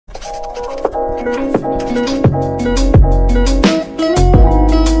Toe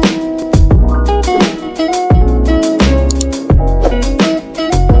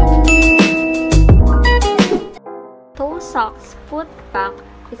Socks Foot Pack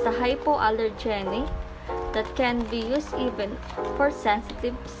is a hypoallergenic that can be used even for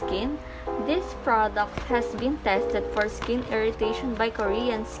sensitive skin. This product has been tested for skin irritation by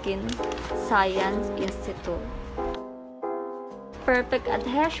Korean Skin Science Institute. Perfect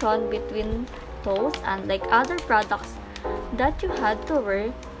adhesion between toes, unlike other products that you had to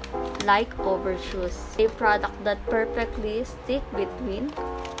wear like overshoes. A product that perfectly stick between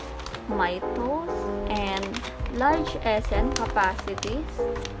my toes and large essence capacities.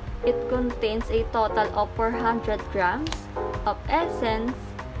 It contains a total of 400 grams of essence,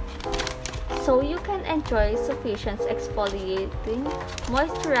 so you can enjoy sufficient exfoliating,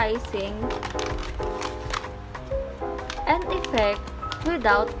 moisturizing, and effect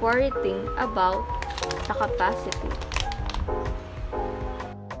without worrying about the capacity.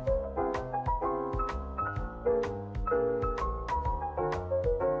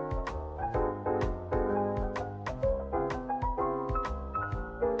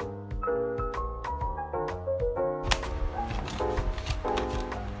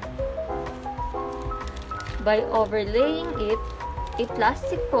 By overlaying it a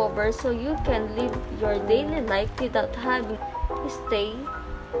plastic cover so you can live your daily life without having to stay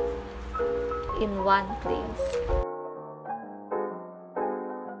in one place.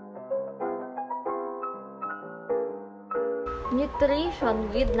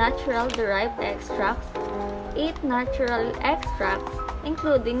 Nutrition with natural derived extracts. 8 natural extracts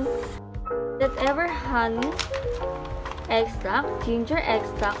including whatever honey extract, ginger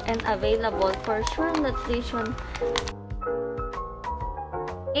extract, and available for sure nutrition.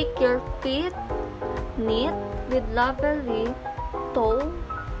 Make your feet neat with lovely toe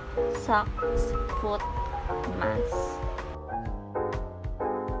socks foot mask.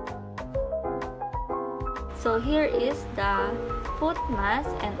 So here is the foot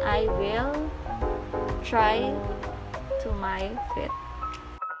mask, and I will try to my feet.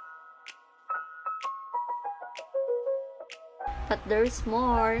 But there's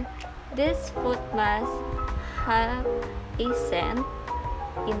more. This foot mask have a scent,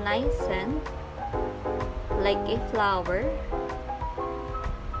 a nice scent, like a flower,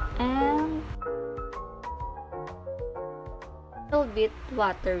 and a little bit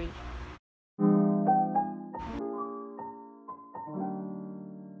watery.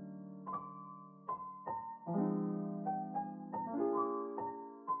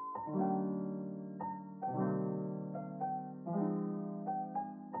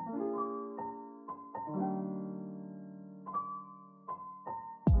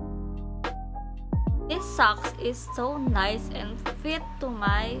 This socks is so nice and fit to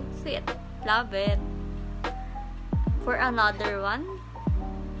my feet. Love it. For another one,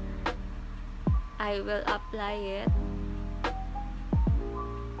 I will apply it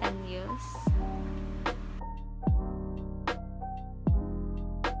and use.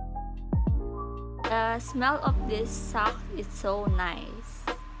 The smell of this sock is so nice.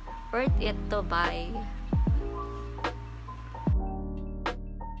 Worth it to buy.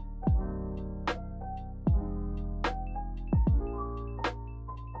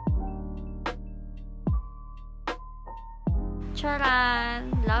 Charan!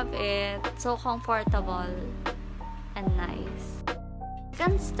 Love it! So comfortable and nice.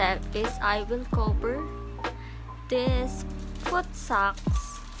 Second step is I will cover this foot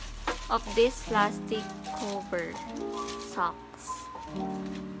socks of this plastic cover socks.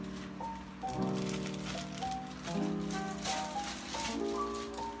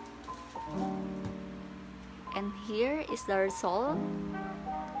 And here is the result.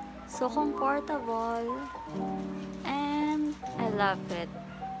 So comfortable and I love it.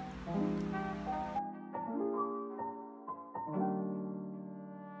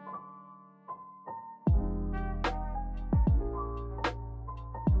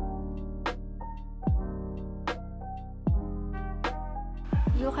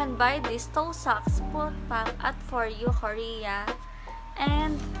 You can buy this toe socks foot pack at For You Korea,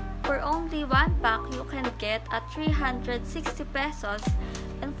 and for only 1 pack you can get at 360 pesos,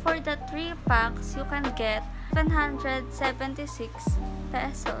 and for the 3 packs you can get 776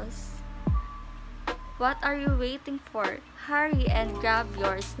 pesos. What are you waiting for? Hurry and grab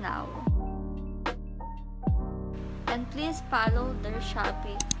yours now. And please follow their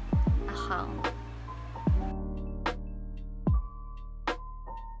Shopee account.